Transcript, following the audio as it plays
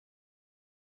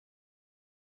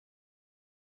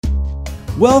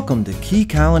Welcome to Key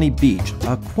Colony Beach,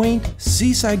 a quaint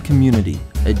seaside community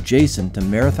adjacent to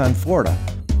Marathon, Florida.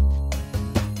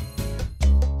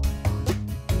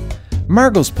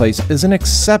 Margot's Place is an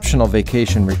exceptional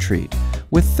vacation retreat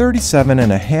with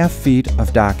 37.5 feet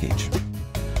of dockage.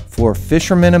 For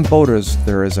fishermen and boaters,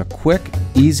 there is a quick,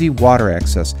 easy water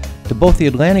access to both the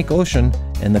Atlantic Ocean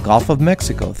and the Gulf of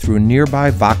Mexico through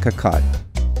nearby Vaca Cut.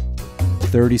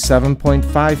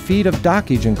 37.5 feet of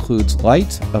dockage includes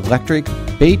lights, electric,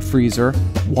 bait freezer,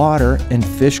 water, and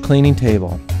fish cleaning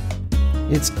table.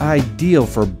 It's ideal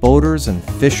for boaters and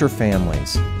fisher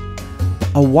families.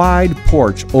 A wide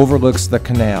porch overlooks the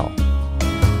canal.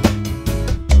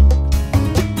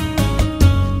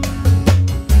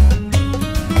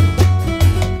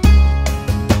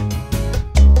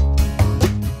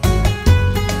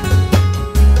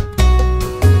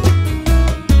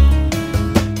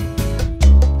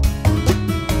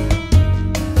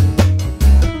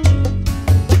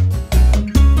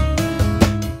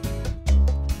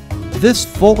 This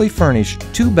fully furnished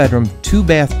 2-bedroom,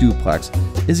 2-bath duplex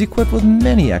is equipped with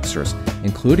many extras,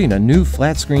 including a new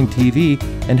flat-screen TV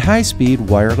and high-speed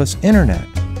wireless internet.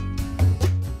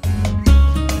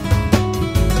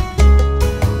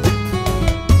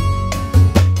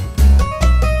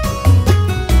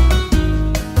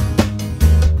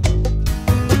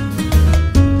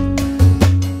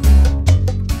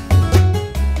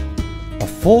 A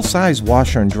full-size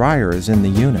washer and dryer is in the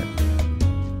unit.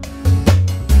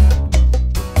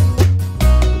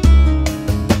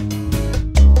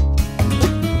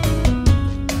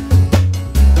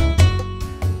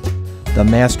 The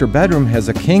master bedroom has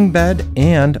a king bed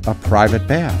and a private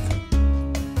bath.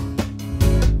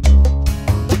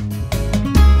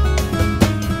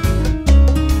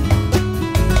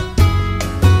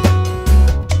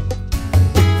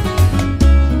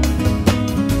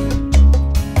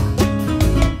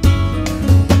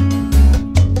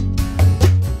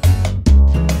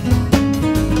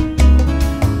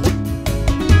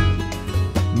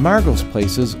 Margot's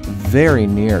Place is very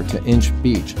near to Inch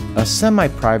Beach, a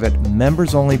semi-private,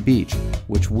 members-only beach,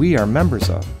 which we are members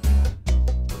of.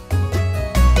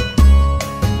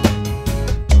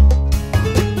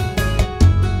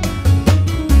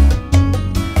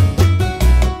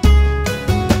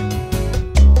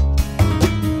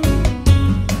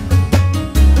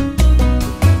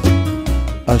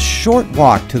 A short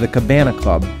walk to the Cabana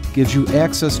Club gives you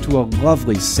access to a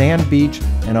lovely sand beach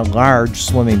and a large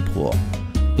swimming pool.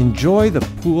 Enjoy the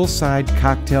poolside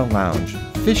cocktail lounge,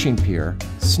 fishing pier,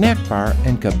 snack bar,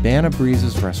 and Cabana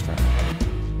Breezes restaurant.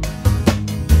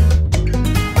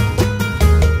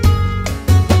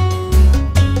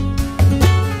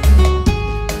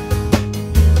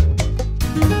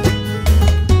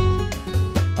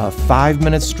 A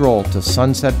 5-minute stroll to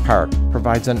Sunset Park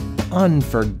provides an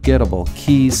unforgettable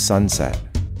Keys sunset.